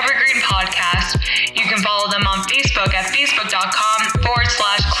part of Evergreen Podcast. You can follow them on Facebook at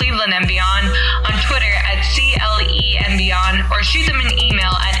facebook.com/Cleveland and Beyond, on Twitter at CLE and Beyond, or shoot them an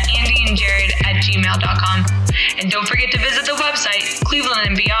email at andyandjared@gmail.com. And don't forget to visit the website,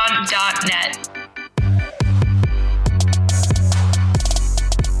 clevelandandbeyond.net.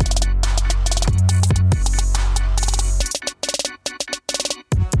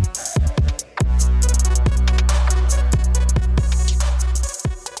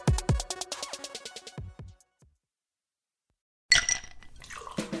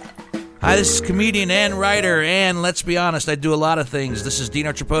 Hi, this is comedian and writer, and let's be honest, I do a lot of things. This is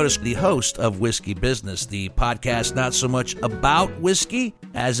Dino Tripodis, the host of Whiskey Business, the podcast not so much about whiskey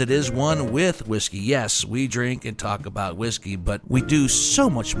as it is one with whiskey. Yes, we drink and talk about whiskey, but we do so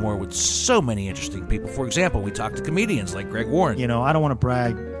much more with so many interesting people. For example, we talk to comedians like Greg Warren. I don't want to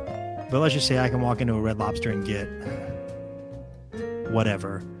brag, but let's just say I can walk into a Red Lobster and get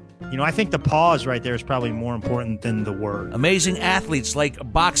whatever. I think the pause right there is probably more important than the word. Amazing athletes like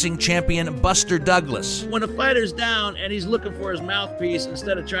boxing champion Buster Douglas. When a fighter's down and he's looking for his mouthpiece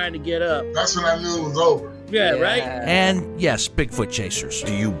instead of trying to get up. That's when I knew it was over. Yeah, right? And yes, Bigfoot chasers.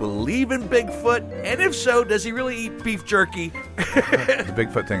 Do you believe in Bigfoot? And if so, does he really eat beef jerky? The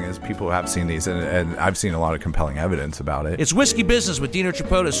Bigfoot thing is people have seen these, and I've seen a lot of compelling evidence about it. It's Whiskey Business with Dino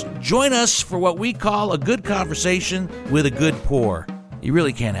Tripodis. Join us for what we call a good conversation with a good pour. You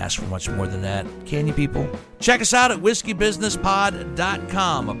really can't ask for much more than that, can you, people? Check us out at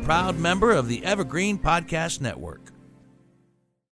whiskeybusinesspod.com, a proud member of the Evergreen Podcast Network.